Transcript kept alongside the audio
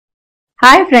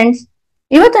Hi friends,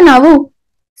 ಇವತ್ತು ನಾವು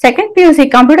second PUC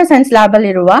computer science lab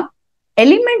ಅಲ್ಲಿರುವ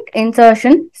ಎಲಿಮೆಂಟ್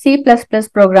ಇನ್ಸರ್ಷನ್ C++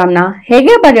 ಪ್ರೋಗ್ರಾಮ್ ನ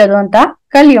ಹೇಗೆ ಬರೆಯೋದು ಅಂತ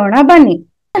ಕಲಿಯೋಣ ಬನ್ನಿ.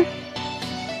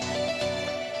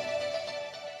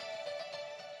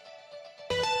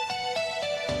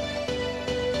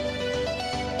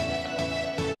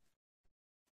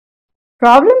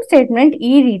 ಪ್ರಾಬ್ಲಮ್ ಸ್ಟೇಟ್ಮೆಂಟ್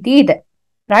ಈ ರೀತಿ ಇದೆ.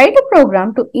 Write a program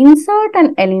to insert an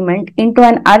element into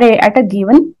an array at a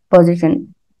given position.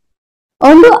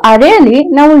 ಒಂದು ಅರೇಲಿ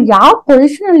ನಾವು ಯಾವ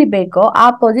ಪೊಸಿಷನ್ ಅಲ್ಲಿ ಬೇಕೋ ಆ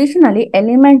ಪೊಸಿಷನ್ ಅಲ್ಲಿ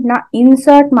ಎಲಿಮೆಂಟ್ ನ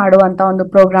ಇನ್ಸರ್ಟ್ ಮಾಡುವಂತ ಒಂದು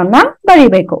ಪ್ರೋಗ್ರಾಮ್ ನ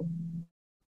ಬರೀಬೇಕು.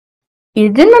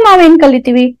 ಇದನ್ನ ನಾವೇನ್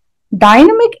ಕಲಿತೀವಿ?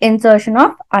 Dynamic insertion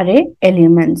of array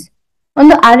elements.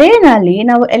 ಒಂದು ಅರೇನಲ್ಲಿ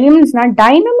ನಾವು ಎಲಿಮೆಂಟ್ಸ್ ನ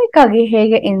ಡೈನಮಿಕ್ ಆಗಿ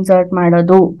ಹೇಗೆ ಇನ್ಸರ್ಟ್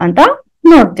ಮಾಡೋದು ಅಂತ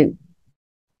ನೋಡ್ತೀವಿ.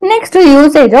 Next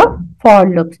usage of for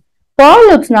loops. For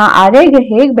loops ನ ಅರೇಗೆ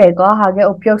ಹೇಗ್ ಬೇಕೋ ಹಾಗೆ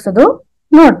ಉಪಯೋಗಿಸೋದು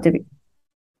ನೋಡ್ತೀವಿ.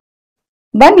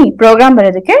 ಬನ್ನಿ ಪ್ರೋಗ್ರಾಮ್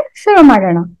ಬರೆಯೋದಕ್ಕೆ ಶುರು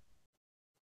ಮಾಡೋಣ.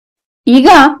 ಈಗ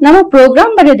ನಮ್ಮ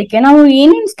ಪ್ರೋಗ್ರಾಮ್ ಬರೆಯೋದಕ್ಕೆ ನಾವು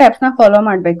ಏನೇನ್ ಸ್ಟೆಪ್ಸ್ ನ ಫಾಲೋ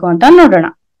ಮಾಡ್ಬೇಕು ಅಂತ ನೋಡೋಣ.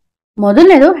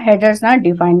 ಮೊದಲನೇದು ಹೆಡರ್ಸ್ ನ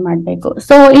ಡಿಫೈನ್ ಮಾಡ್ಬೇಕು.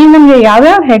 ಸೊ ಇಲ್ಲಿ ನಮ್ಗೆ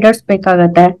ಯಾವ್ಯಾವ ಹೆಡರ್ಸ್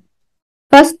ಬೇಕಾಗತ್ತೆ?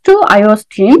 First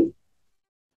IOStream.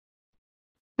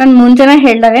 ನಾನು ಮುಂಚೆನೆ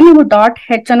ಹೇಳ್ದಾಗೆ ನೀವು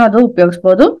 .h ಅನ್ನೋದು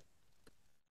ಉಪಯೋಗಿಸಬಹುದು.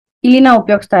 ಇಲ್ಲಿ ನಾವು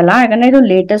ಉಪಯೋಗಿಸ್ತಾ ಇಲ್ಲ, ಯಾಕಂದ್ರೆ ಇದು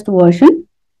ಲೇಟೆಸ್ಟ್ ವರ್ಷನ್.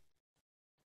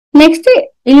 ನೆಕ್ಸ್ಟ್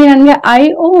ಇಲ್ಲಿ ನನಗೆ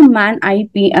IO_man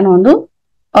IP ಅನ್ನೋ ಒಂದು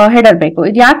ಹೆಡರ್ ಬೇಕು.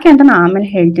 ಇದು ಯಾಕೆ ಅಂತ ನಾನು ಆಮೇಲೆ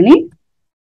ಹೇಳ್ತೀನಿ.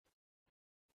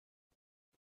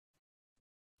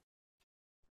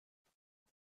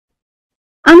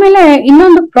 ಆಮೇಲೆ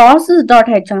ಇನ್ನೊಂದು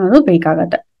process.h ಅನ್ನೋದು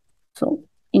ಬೇಕಾಗತ್ತೆ. ಸೊ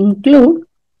ಇನ್ಕ್ಲೂಡ್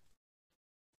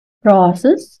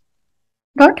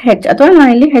process.h, ಅಥವಾ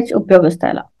ನಾನು ಇಲ್ಲಿ h ಉಪಯೋಗಿಸ್ತಾ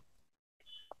ಇಲ್ಲ.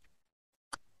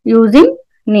 Using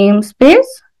name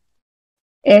space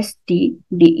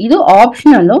std. ಇದು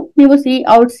ಆಪ್ಷನಲ್. ನೀವು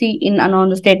cout cin ಅನ್ನೋ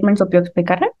ಒಂದು ಸ್ಟೇಟ್ಮೆಂಟ್ಸ್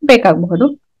ಉಪಯೋಗಿಸ್ಬೇಕಾದ್ರೆ ಬೇಕಾಗಬಹುದು.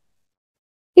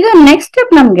 ಈಗ ನೆಕ್ಸ್ಟ್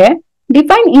ಸ್ಟೆಪ್ ನಮ್ಗೆ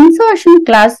define insertion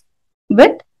class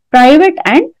with private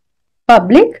and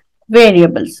public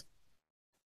variables.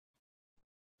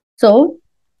 So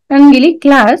ನನ್ಗೆ ಇಲ್ಲಿ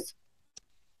ಕ್ಲಾಸ್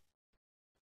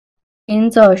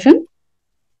ಇನ್ಸರ್ಷನ್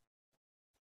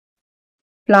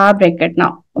ಫ್ಲವರ್ ಬ್ರಾಕೆಟ್ ನ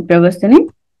ಉಪಯೋಗಿಸ್ತೀನಿ.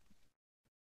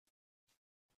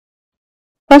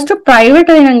 ಫಸ್ಟ್ ಪ್ರೈವೇಟ್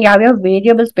ಅಲ್ಲಿ ನಂಗೆ ಯಾವ್ಯಾವ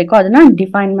ವೇರಿಯೇಬಲ್ಸ್ ಬೇಕೋ ಅದನ್ನ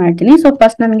ಡಿಫೈನ್ ಮಾಡ್ತೀನಿ. ಸೊ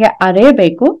ಫಸ್ಟ್ ನನಗೆ ಅರೇ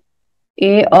ಬೇಕು.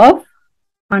 A of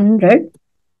 100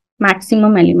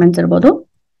 ಮ್ಯಾಕ್ಸಿಮಮ್ ಎಲಿಮೆಂಟ್ಸ್ ಇರ್ಬೋದು,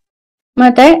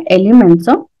 ಮತ್ತೆ ಎಲಿಮೆಂಟ್ಸ್,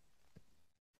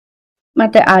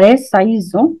 ಮತ್ತೆ ಅರೇ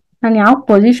ಸೈಜ್, ನಾನು ಯಾವ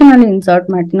ಪೊಸಿಷನ್ ಅಲ್ಲಿ ಇನ್ಸರ್ಟ್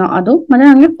ಮಾಡ್ತೀನೋ ಅದು, ಮತ್ತೆ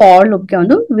ನನಗೆ ಫಾರ್ ಲೂಪ್ಗೆ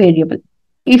ಒಂದು ವೇರಿಯೇಬಲ್,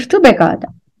 ಇಷ್ಟು ಬೇಕಾಗತ್ತೆ.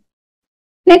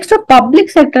 ನೆಕ್ಸ್ಟ್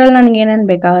ಪಬ್ಲಿಕ್ ಸೆಕ್ಟರ್ ಅಲ್ಲಿ ನನಗೆ ಏನೇನ್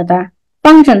ಬೇಕಾಗತ್ತೆ?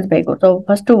 ಫಂಕ್ಷನ್ಸ್ ಬೇಕು. So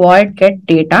first void get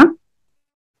data.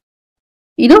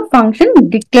 ಇದು ಫಂಕ್ಷನ್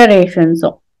ಡಿಕ್ಲರೇಷನ್ಸ್.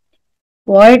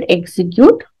 ವಾಯ್ಡ್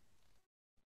ಎಕ್ಸಿಕ್ಯೂಟ್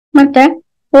ಮತ್ತೆ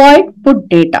ವಾಯ್ಡ್ ಪುಟ್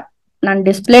ಡೇಟಾ. ನಾನು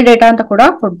ಡಿಸ್ಪ್ಲೇ ಡೇಟಾ ಅಂತ ಕೂಡ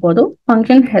ಕೊಡ್ಬೋದು.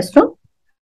 ಫಂಕ್ಷನ್ ಹೆಸರು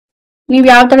ನೀವು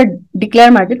ಯಾವ ತರ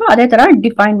ಡಿಕ್ಲೇರ್ ಮಾಡ್ತೀರೋ ಅದೇ ತರ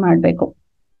ಡಿಫೈನ್ ಮಾಡಬೇಕು.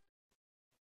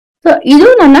 ಸೊ ಇದು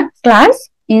ನನ್ನ ಕ್ಲಾಸ್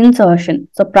ಇನ್ಸರ್ಷನ್.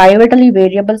 ಸೊ ಪ್ರೈವೇಟ್ ಅಲ್ಲಿ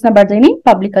ವೇರಿಯೇಬಲ್ಸ್ ನ ಬರ್ದೀನಿ,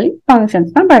 ಪಬ್ಲಿಕ್ ಅಲ್ಲಿ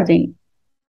ಫಂಕ್ಷನ್ಸ್ ನ ಬರ್ದೀನಿ.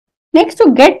 ನೆಕ್ಸ್ಟ್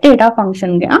ಗೆಟ್ ಡೇಟಾ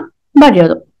ಫಂಕ್ಷನ್ಗೆ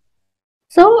ಬರೆಯೋದು.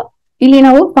 ಸೊ ಇಲ್ಲಿ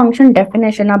ನಾವು ಫಂಕ್ಷನ್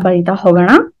ಡೆಫಿನೇಷನ್ ನ ಬರೀತಾ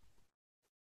ಹೋಗೋಣ.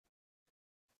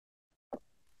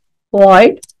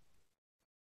 Void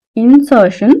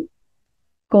insertion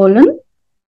colon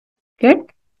get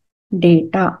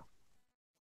data.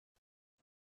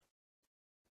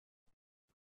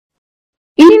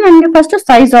 ಇಲ್ಲಿ ನನಗೆ ಫಸ್ಟ್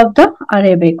ಸೈಜ್ ಆಫ್ ದ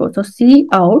ಅರೇ ಬೇಕು. So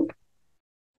cout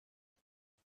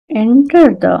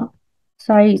enter the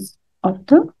size of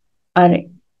the array.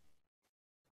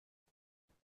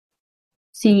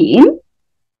 cin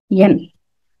n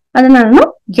ಅದನ್ನ ನಾನು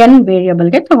n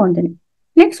ವೇರಿಯೇಬಲ್ಗೆ ತಗೊಂತೀನಿ.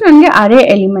 ನೆಕ್ಸ್ಟ್ ನನಗೆ ಅರೇ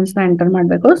ಎಲಿಮೆಂಟ್ಸ್ ನ ಎಂಟರ್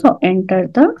ಮಾಡಬೇಕು. So enter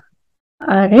the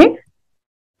array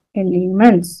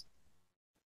elements.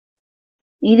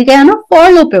 ಇದಕ್ಕೆ ನಾನು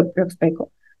for loop ಉಪಯೋಗಿಸ್ಬೇಕು.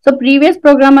 So previous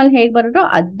program ಅಲ್ಲಿ ಹೇಗೆ ಬರೋದು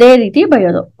ಅದೇ ರೀತಿ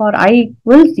ಬರೆಯೋದು. For i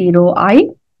equals 0, i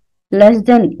less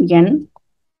than n,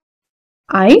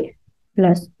 i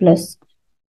plus plus,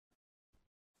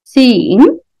 cin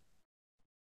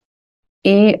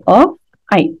a of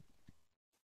i.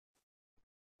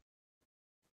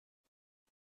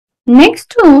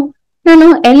 Next ನಾನು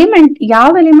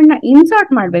ಯಾವ ಎಲಿಮೆಂಟ್ ನ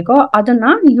ಇನ್ಸರ್ಟ್ ಮಾಡ್ಬೇಕೋ ಅದನ್ನ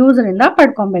ಯೂಸರ್ ಇಂದ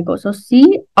ಪಡ್ಕೊಬೇಕು. So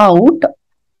cout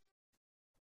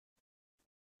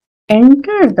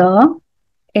enter the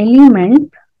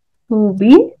element to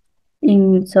B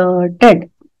inserted.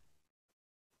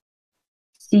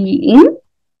 cin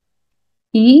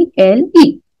ele.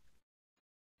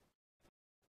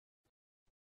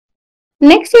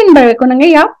 Next ಏನ್ ಬರಬೇಕು? ನಂಗೆ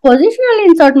ಯಾವ ಪೊಸಿಷನ್ ಅಲ್ಲಿ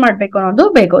ಇನ್ಸರ್ಟ್ ಮಾಡ್ಬೇಕು ಅನ್ನೋದು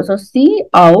ಬೇಕು. So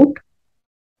cout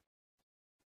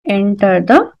enter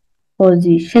the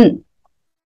position.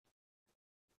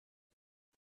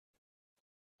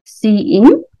 cin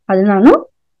ಅದು ನಾನು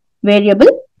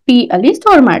ವೇರಿಯೇಬಲ್ ಪಿ ಅಲ್ಲಿ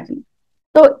ಸ್ಟೋರ್ ಮಾಡ್ತೀನಿ.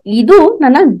 ಸೊ ಇದು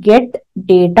ನನ್ನ ಗೆಟ್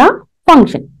ಡೇಟಾ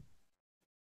ಫಂಕ್ಷನ್.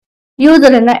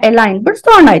 ಯೂಸರ್ ಇಂದ ಎಲ್ಲ ಇನ್ಪುಟ್ಸ್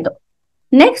ತಗೊಂಡಾಯ್ತು.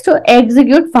 ನೆಕ್ಸ್ಟ್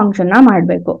ಎಕ್ಸಿಕ್ಯೂಟ್ ಫಂಕ್ಷನ್ ನ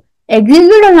ಮಾಡ್ಬೇಕು.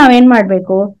 ಎಕ್ಸಿಕ್ಯೂಟ್ ಅಲ್ಲಿ ನಾವೇನ್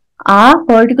ಮಾಡ್ಬೇಕು, ಆ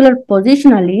ಪರ್ಟಿಕ್ಯುಲರ್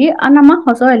ಪೊಸಿಷನ್ ಅಲ್ಲಿ ನಮ್ಮ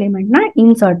ಹೊಸ ಎಲಿಮೆಂಟ್ ನ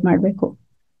ಇನ್ಸರ್ಟ್ ಮಾಡ್ಬೇಕು.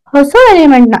 ಹೊಸ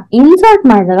ಎಲಿಮೆಂಟ್ ನ ಇನ್ಸರ್ಟ್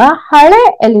ಮಾಡಿದಾಗ ಹಳೆ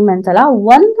ಎಲಿಮೆಂಟ್ಸ್ ಎಲ್ಲ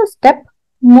ಒಂದು ಸ್ಟೆಪ್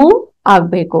ಮೂವ್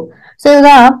ಆಗ್ಬೇಕು. ಸೊ ಈಗ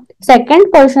ಸೆಕೆಂಡ್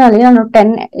ಪೊಸಿಷನ್ ಅಲ್ಲಿ ನಾನು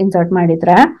 10 ಇನ್ಸರ್ಟ್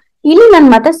ಮಾಡಿದ್ರೆ, ಇಲ್ಲಿ ನಾನು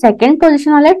ಮತ್ತೆ ಸೆಕೆಂಡ್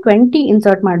ಪೊಸಿಷನ್ ಅಲ್ಲೇ 20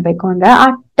 ಇನ್ಸರ್ಟ್ ಮಾಡ್ಬೇಕು ಅಂದ್ರೆ ಆ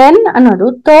 10 ಅನ್ನೋದು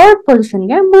ಥರ್ಡ್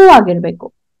ಪೊಸಿಷನ್ಗೆ ಮೂವ್ ಆಗಿರ್ಬೇಕು.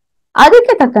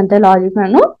 ಅದಕ್ಕೆ ತಕ್ಕಂತೆ ಲಾಜಿಕ್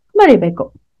ನಾನು ಬರೀಬೇಕು.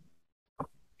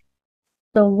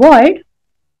 So void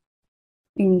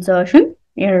insertion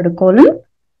 2 colon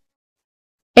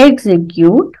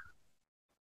execute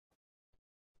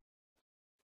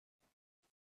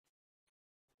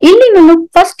ಇಲ್ಲಿ ನಾನು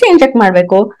ಫಸ್ಟ್ ಏನ್ ಚೆಕ್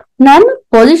ಮಾಡ್ಬೇಕು, ನನ್ನ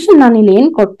ಪೊಸಿಷನ್ ನಾನು ಇಲ್ಲಿ ಏನ್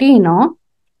ಕೊಟ್ಟಿನೋ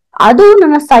ಅದು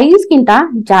ನನ್ನ ಸೈಜ್ ಗಿಂತ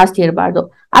ಜಾಸ್ತಿ ಇರಬಾರ್ದು.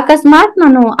 ಅಕಸ್ಮಾತ್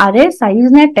ನಾನು ಅದೇ ಸೈಜ್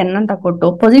ನೇ 10 ಅಂತ ಕೊಟ್ಟು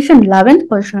ಪೊಸಿಷನ್ 11th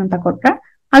ಪೊಸಿಷನ್ ಅಂತ ಕೊಟ್ರೆ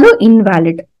ಅದು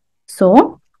invalid. So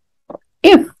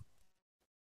if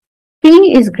p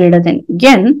is greater than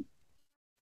n,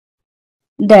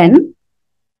 then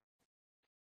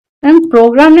ನನ್ನ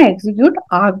ಪ್ರೋಗ್ರಾಮ್ ನ ಎಕ್ಸಿಕ್ಯೂಟ್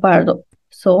ಆಗಬಾರ್ದು.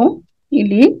 ಸೊ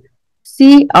ಇಲ್ಲಿ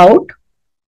C out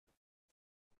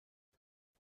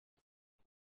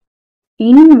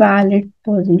invalid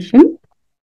position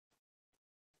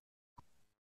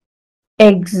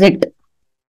exit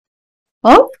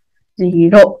of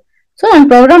 0. So ನನ್ನ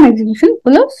ಪ್ರೋಗ್ರಾಮ್ ಎಕ್ಸಿಕ್ಯೂಷನ್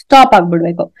ಫುಲ್ ಸ್ಟಾಪ್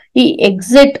ಆಗ್ಬಿಡ್ಬೇಕು. ಈ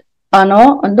ಎಕ್ಸಿಟ್ ಅನ್ನೋ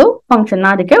ಒಂದು ಫಂಕ್ಷನ್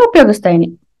ಅದಕ್ಕೆ ಉಪಯೋಗಿಸ್ತಾ ಇದೀನಿ.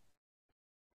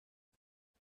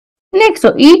 ನೆಕ್ಸ್ಟ್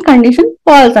ಈ ಕಂಡೀಷನ್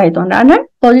ಫಾಲ್ಸ್ ಆಯ್ತು ಅಂದ್ರೆ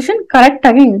ಪೊಸಿಷನ್ ಕರೆಕ್ಟ್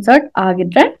ಆಗಿ ಇನ್ಸರ್ಟ್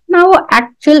ಆಗಿದ್ರೆ ನಾವು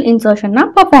ಆಕ್ಚುಯಲ್ ಇನ್ಸರ್ಷನ್ ನ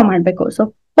ಪರ್ಫಾರ್ಮ್ ಮಾಡ್ಬೇಕು. ಸೊ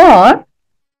ಫಾರ್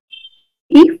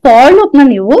ಈ ಫಾರ್ ಲೂಪ್ ನ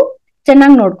ನೀವು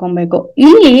ಚೆನ್ನಾಗಿ ನೋಡ್ಕೊಬೇಕು.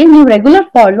 ಇಲ್ಲಿ ನೀವು ರೆಗ್ಯುಲರ್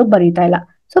ಫಾರ್ ಲೂಪ್ ಬರೀತಾ ಇಲ್ಲ.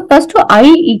 So first I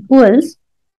equals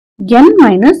n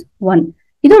minus 1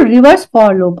 ಇದು ರಿವರ್ಸ್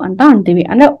ಫಾರ್ ಲೂಪ್ ಅಂತ ಅಂತೀವಿ,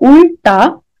 ಅಂದ್ರೆ ಉಲ್ಟಾ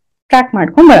ಟ್ರ್ಯಾಕ್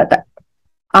ಮಾಡ್ಕೊಂಡ್ ಬರುತ್ತೆ.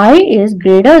 I is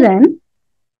greater than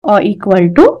R equal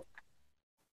to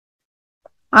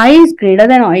i is greater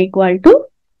than or equal to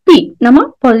p ನಮ್ಮ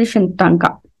ಪೊಸಿಷನ್ ತನಕ.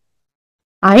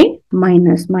 i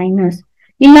ಮೈನಸ್ ಮೈನಸ್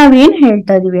ಇಲ್ಲಿ ನಾವೇನ್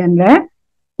ಹೇಳ್ತಾ ಇದೀವಿ ಅಂದ್ರೆ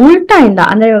ಉಲ್ಟಾ ಇಂದ,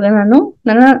 ಅಂದ್ರೆ ಇವಾಗ ನಾನು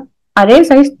ನನ್ನ ಅರೇ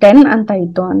ಸೈಜ್ 10 ಅಂತ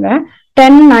ಇತ್ತು ಅಂದ್ರೆ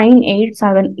 10, 9, 8,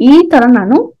 7 ಈ ತರ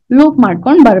ನಾನು ಲೂಪ್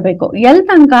ಮಾಡ್ಕೊಂಡ್ ಬರ್ಬೇಕು. ಎಲ್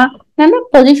ತನಕ, ನನ್ನ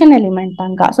ಪೊಸಿಷನ್ ಎಲಿಮೆಂಟ್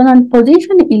ತನಕ. ಸೊ ನನ್ನ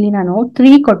ಪೊಸಿಷನ್ ಇಲ್ಲಿ ನಾನು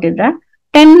 3 ಕೊಟ್ಟಿದ್ರೆ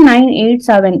 10, 9, 8,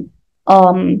 7,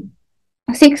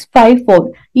 6, 5, 4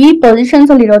 ಈ ಪೊಸಿಷನ್ಸ್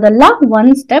ಅಲ್ಲಿ ಇರೋದೆಲ್ಲ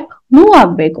ಒಂದ್ ಸ್ಟೆಪ್ ಮೂವ್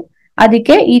ಆಗ್ಬೇಕು.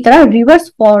 ಅದಕ್ಕೆ ಈ ತರ ರಿವರ್ಸ್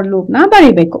ಫಾರ್ ಲೂಪ್ ನ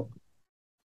ಬರಿಬೇಕು.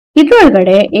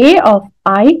 ಇದ್ರೊಳಗಡೆ a of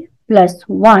i plus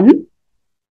 1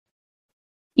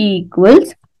 equals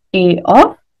a of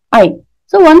i.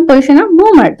 So ಒಂದ್ ಪೊಸಿಷನ್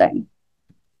ಮೂವ್ ಮಾಡ್ತಾ ಇದೀನಿ.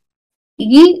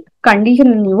 ಈ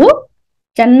ಕಂಡೀಷನ್ ನೀವು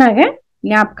ಚೆನ್ನಾಗಿ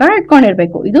ಜ್ಞಾಪಕ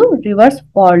ಇಟ್ಕೊಂಡಿರ್ಬೇಕು. ಇದು ರಿವರ್ಸ್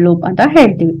ಫಾರ್ ಲೂಪ್ ಅಂತ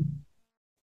ಹೇಳ್ತೀವಿ.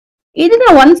 ಇದನ್ನ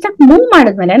ಒಂದ್ ಸ್ಟೆಪ್ ಮೂವ್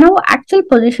ಮಾಡಿದ್ಮೇಲೆ ನಾವು ಆಕ್ಚುಯಲ್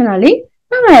ಪೊಸಿಷನ್ ಅಲ್ಲಿ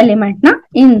ನಮ್ಮ ಎಲಿಮೆಂಟ್ ನ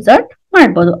ಇನ್ಸರ್ಟ್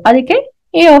ಮಾಡ್ಬೋದು. ಅದಕ್ಕೆ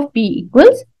a of p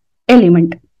equals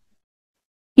element.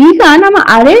 ಈಗ ನಮ್ಮ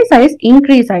ಅರೇ ಸೈಜ್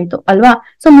ಇನ್ಕ್ರೀಸ್ ಆಯ್ತು ಅಲ್ವಾ.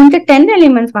 ಸೊ ಮುಂಚೆ 10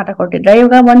 ಎಲಿಮೆಂಟ್ಸ್ ಮಾತ್ರ ಕೊಟ್ಟಿದ್ರೆ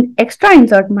ಇವಾಗ ಒಂದ್ ಎಕ್ಸ್ಟ್ರಾ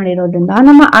ಇನ್ಸರ್ಟ್ ಮಾಡಿರೋದ್ರಿಂದ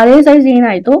ನಮ್ಮ ಅರೇ ಸೈಜ್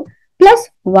ಏನಾಯ್ತು,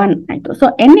 +1 ಆಯ್ತು. So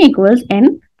n equals n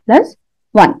plus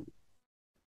 1.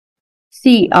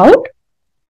 C out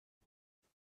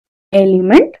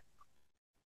element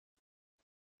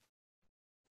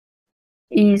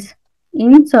is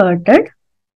inserted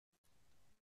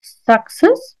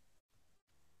successfully.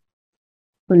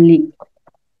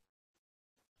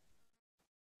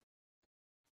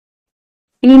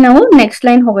 ಇಲ್ಲಿ ನಾವು ನೆಕ್ಸ್ಟ್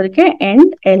ಲೈನ್ ಹೋಗೋದಕ್ಕೆ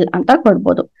ಎಂಡ್ ಎಲ್ ಅಂತ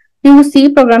ಕೊಡ್ಬೋದು. ನೀವು ಸಿ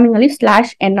ಪ್ರೋಗ್ರಾಮಿಂಗ್ ಅಲ್ಲಿ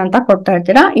 /n ಅಂತ ಕೊಡ್ತಾ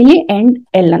ಇರ್ತೀರಾ, ಇಲ್ಲಿ ಎಂಡ್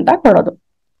ಎಲ್ ಅಂತ ಕೊಡೋದು.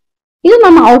 ಇದು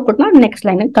ನಮ್ಮ ಔಟ್ಪುಟ್ ನ ನೆಕ್ಸ್ಟ್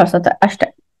ಲೈನ್ ತೋರಿಸುತ್ತೆ ಅಷ್ಟೇ.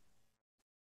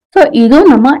 ಸೊ ಇದು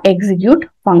ನಮ್ಮ ಎಕ್ಸಿಕ್ಯೂಟ್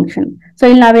ಫಂಕ್ಷನ್. ಸೊ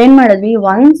ಇಲ್ಲಿ ನಾವೇನ್ ಮಾಡಿದ್ವಿ,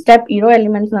 ಒಂದ್ ಸ್ಟೆಪ್ ಇರೋ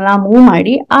ಎಲಿಮೆಂಟ್ಸ್ ನೆಲ್ಲ ಮೂವ್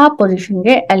ಮಾಡಿ ಆ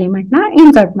ಪೊಸಿಷನ್ಗೆ ಎಲಿಮೆಂಟ್ ನ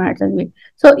ಇನ್ಸರ್ಟ್ ಮಾಡ್ತಿದ್ವಿ.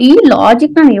 ಸೊ ಈ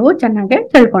ಲಾಜಿಕ್ ನ ನೀವು ಚೆನ್ನಾಗಿ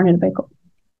ತಿಳ್ಕೊಂಡಿರ್ಬೇಕು.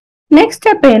 ನೆಕ್ಸ್ಟ್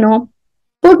ಸ್ಟೆಪ್ ಏನು,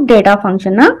 ಪುಟ್ ಡೇಟಾ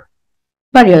ಫಂಕ್ಷನ್ ನ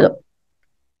ಬರೆಯೋದು.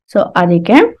 ಸೊ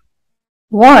ಅದಕ್ಕೆ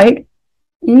void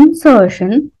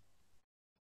insertion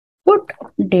put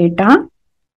data,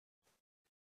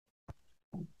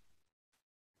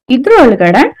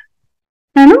 ಇದ್ರೊಳಗಡೆ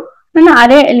ನಾನು ನನ್ನ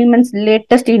ಅರೇ ಎಲಿಮೆಂಟ್ಸ್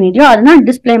ಲೇಟೆಸ್ಟ್ ಏನಿದೆಯೋ ಅದನ್ನ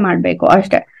ಡಿಸ್ಪ್ಲೇ ಮಾಡಬೇಕು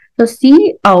ಅಷ್ಟೇ. ಸೊ ಸಿ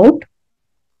ಔಟ್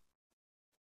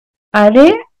ಅರೇ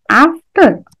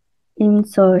ಆಫ್ಟರ್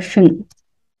ಇನ್ಸರ್ಷನ್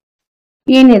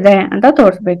ಏನಿದೆ ಅಂತ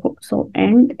ತೋರಿಸ್ಬೇಕು. So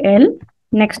and L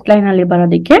next line ಅಲ್ಲಿ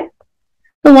ಬರೋದಿಕ್ಕೆ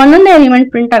ಸೊ ಒಂದೊಂದೇ ಎಲಿಮೆಂಟ್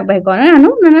ಪ್ರಿಂಟ್ ಆಗ್ಬೇಕು ಅಂದ್ರೆ ನಾನು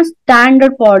ನನ್ನ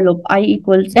standard for loop i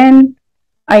equals n,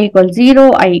 i equals 0,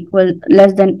 i equals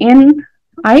less than n,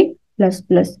 i plus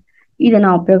plus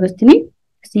ಇದನ್ನ ಉಪಯೋಗಿಸ್ತೀನಿ.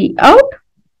 C out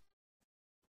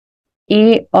a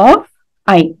of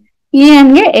i ಇಲ್ಲಿ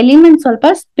ನನ್ಗೆ ಎಲಿಮೆಂಟ್ ಸ್ವಲ್ಪ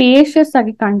ಸ್ಪೇಷಿಯಸ್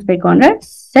ಆಗಿ ಕಾಣಿಸ್ಬೇಕು ಅಂದ್ರೆ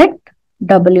ಸೆಟ್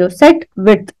ಸೆಟ್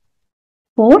ವಿತ್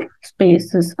 4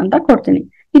 ಸ್ಪೇಸಸ್ ಅಂತ ಕೊಡ್ತೀನಿ.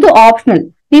 ಇದು ಆಪ್ಷನಲ್.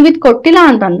 ನೀವ್ ಇದು ಕೊಟ್ಟಿಲ್ಲ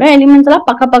ಅಂತಂದ್ರೆ ಎಲಿಮೆಂಟ್ಸ್ ಎಲ್ಲ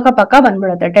ಪಕ್ಕ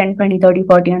ಬಂದ್ಬಿಡುತ್ತೆ 10 20 30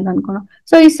 40 ಅಂತ ಅನ್ಕೊಂಡು.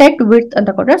 ಸೊ ಈ ಸೆಟ್ ವಿತ್ ಅಂತ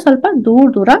ಕೊಟ್ರೆ ಸ್ವಲ್ಪ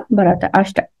ದೂರ ಬರುತ್ತೆ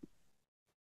ಅಷ್ಟೇ.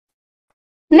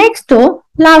 Next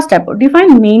last step,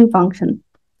 define main function.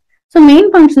 So main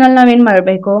function ಅಲ್ಲಿ ನಾವೇನ್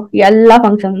ಮಾಡಬೇಕು, ಎಲ್ಲಾ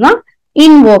ಫಂಕ್ಷನ್ ನ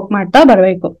ಇನ್ವೋಕ್ ಮಾಡ್ತಾ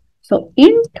ಬರಬೇಕು. ಸೊ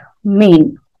ಇಂಟ್ ಮೇನ್,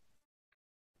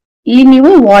 ಇಲ್ಲಿ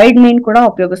ನೀವು ವಾಯ್ಡ್ ಮೇನ್ ಕೂಡ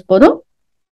ಉಪಯೋಗಿಸಬಹುದು.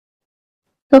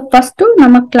 ಸೊ ಫಸ್ಟ್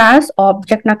ನಮ್ಮ ಕ್ಲಾಸ್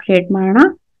ಆಬ್ಜೆಕ್ಟ್ ನ ಕ್ರಿಯೇಟ್ ಮಾಡೋಣ.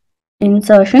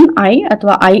 ಇನ್ಸರ್ಷನ್ ಐ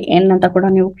ಅಥವಾ ಐ ಎನ್ ಅಂತ ಕೂಡ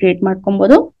ನೀವು ಕ್ರಿಯೇಟ್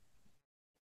ಮಾಡ್ಕೊಬಹುದು.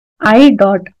 I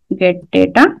dot get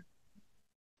data,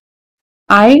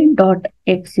 I dot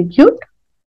execute,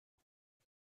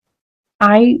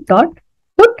 I dot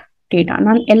put data.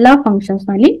 ನಾನು ಎಲ್ಲಾ ಫಂಕ್ಷನ್ಸ್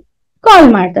ನಲ್ಲಿ ಕಾಲ್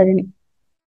ಮಾಡ್ತಾ ಇದ್ದೀನಿ.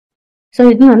 ಸೊ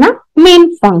ಇದು ನನ್ನ ಮೇನ್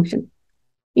ಫಂಕ್ಷನ್.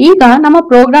 ಈಗ ನಮ್ಮ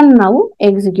ಪ್ರೋಗ್ರಾಮ್ ನಾವು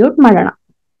ಎಕ್ಸಿಕ್ಯೂಟ್ ಮಾಡೋಣ.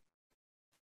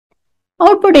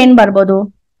 ಔಟ್ಪುಟ್ ಏನ್ ಬರ್ಬೋದು,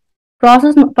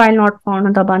 ಪ್ರಾಸೆಸ್ ಫೈಲ್ ನಾಟ್ ಫೌಂಡ್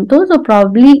ಅಂತ ಬಂತು. ಸೊ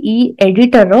ಪ್ರಾಬ್ಲಿ ಈ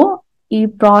ಎಡಿಟರ್ ಈ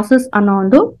ಪ್ರಾಸೆಸ್ ಅನ್ನೋ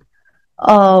ಒಂದು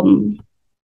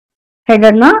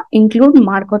ಹೆಡರ್ ನ ಇನ್ಕ್ಲೂಡ್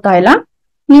ಮಾಡ್ಕೋತಾ ಇಲ್ಲ.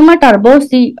 ನಿಮ್ಮ ಟರ್ಬೋ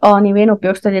ಸಿ ನೀವೇನು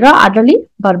ಉಪಯೋಗಿಸ್ತಾ ಇದೀರೋ ಅದರಲ್ಲಿ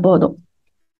ಬರ್ಬೋದು.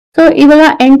 ಸೊ ಇವಾಗ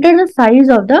enter the size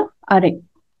of the ಅರೇ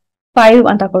 5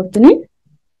 ಅಂತ ಕೊಡ್ತೀನಿ.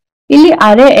 ಇಲ್ಲಿ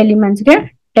ಅರೇ ಎಲಿಮೆಂಟ್ಸ್ ಗೆ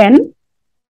 10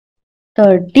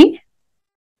 30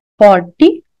 40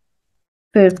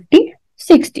 50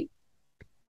 60.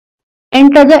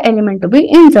 Enter the element to B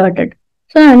inserted.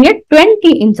 So ನನಗೆ 20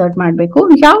 ಇನ್ಸರ್ಟ್ ಮಾಡಬೇಕು.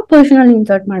 ಯಾವ ಪೊಸಿಷನ್ ಅಲ್ಲಿ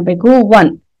ಇನ್ಸರ್ಟ್ ಮಾಡಬೇಕು,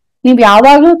 1. ನೀವ್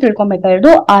ಯಾವಾಗ್ಲೂ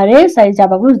ತಿಳ್ಕೊಬೇಕಾಗಿರೋದು ಅರೇ ಸೈಜ್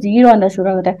ಯಾವಾಗ್ಲೂ 0 ಅಂತ ಶುರು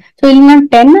ಆಗುತ್ತೆ. ಸೊ ಇಲ್ಲಿ ನಾನು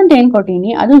 10 ಅಂತ ಏನ್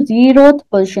ಕೊಟ್ಟಿನಿ ಅದು 0th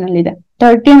ಪೊಸಿಷನ್ ಅಲ್ಲಿ ಇದೆ,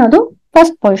 30 ಅನ್ನೋದು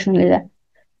ಫಸ್ಟ್ ಪೊಸಿಷನ್ ಅಲ್ಲಿ ಇದೆ.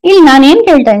 ಇಲ್ಲಿ ನಾನು ಏನ್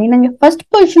ಕೇಳ್ತಾ ಇದೀನಿ, ನಂಗೆ ಫಸ್ಟ್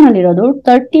ಪೊಸಿಷನ್ ಅಲ್ಲಿ ಇರೋದು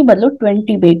 30 ಬದಲು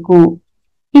 20 ಬೇಕು.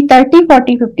 ಈ 30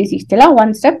 40 50 60 ಎಲ್ಲ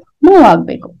 1 ಸ್ಟೆಪ್ ಮೂವ್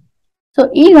ಆಗ್ಬೇಕು. ಸೊ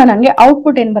ಈಗ ನಂಗೆ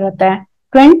ಔಟ್ಪುಟ್ ಏನ್ ಬರುತ್ತೆ,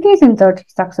 20 insert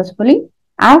successfully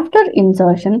after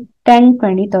insertion 10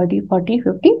 20 30 40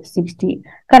 50 60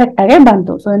 correct ಆಗಿ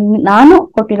ಬಂತು. ಸೊ ನಾನು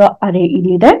ಕೊಟ್ಟಿರೋ ಅರೇ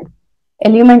ಇಲ್ಲಿದೆ,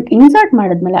 ಎಲಿಮೆಂಟ್ ಇನ್ಸರ್ಟ್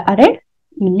ಮಾಡಿದ್ಮೇಲೆ ಅರೇ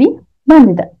ಇಲ್ಲಿ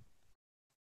ಬಂದಿದೆ.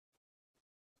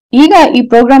 ಈಗ ಈ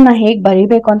ಪ್ರೋಗ್ರಾಮ್ ನ ಹೇಗ್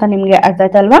ಬರೀಬೇಕು ಅಂತ ನಿಮ್ಗೆ ಅರ್ಥ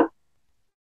ಆಯ್ತಲ್ವಾ?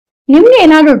 ನಿಮ್ಗೆ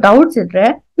ಏನಾದ್ರು ಡೌಟ್ಸ್ ಇದ್ರೆ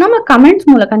ನಮ್ಮ ಕಮೆಂಟ್ಸ್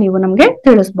ಮೂಲಕ ನೀವು ನಮ್ಗೆ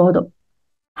ತಿಳಿಸಬಹುದು.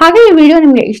 ಹಾಗೆ ಈ ವಿಡಿಯೋ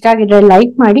ನಿಮ್ಗೆ ಇಷ್ಟ ಆಗಿದ್ರೆ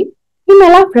ಲೈಕ್ ಮಾಡಿ,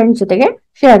 ನಿಮ್ಮೆಲ್ಲ ಫ್ರೆಂಡ್ಸ್ ಜೊತೆಗೆ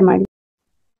ಶೇರ್ ಮಾಡಿ.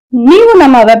 ನೀವು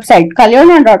ನಮ್ಮ ವೆಬ್ಸೈಟ್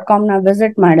Kaliyona.com ನ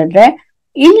ವಿಸಿಟ್ ಮಾಡಿದ್ರೆ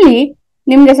ಇಲ್ಲಿ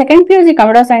ನಿಮ್ಗೆ second PUC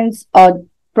Kannada science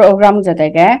program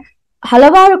ಜೊತೆಗೆ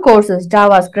ಹಲವಾರು courses,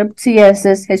 Java script,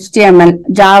 CSS, HTML,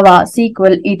 Java,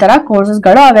 SQL ಈ ತರ ಕೋರ್ಸಸ್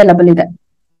ಗಳು ಅವೈಲಬಲ್ ಇದೆ.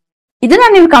 ಇದನ್ನ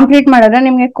ನೀವು ಕಂಪ್ಲೀಟ್ ಮಾಡಿದ್ರೆ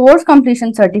ನಿಮ್ಗೆ ಕೋರ್ಸ್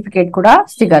ಕಂಪ್ಲೀಷನ್ ಸರ್ಟಿಫಿಕೇಟ್ ಕೂಡ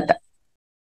ಸಿಗತ್ತೆ.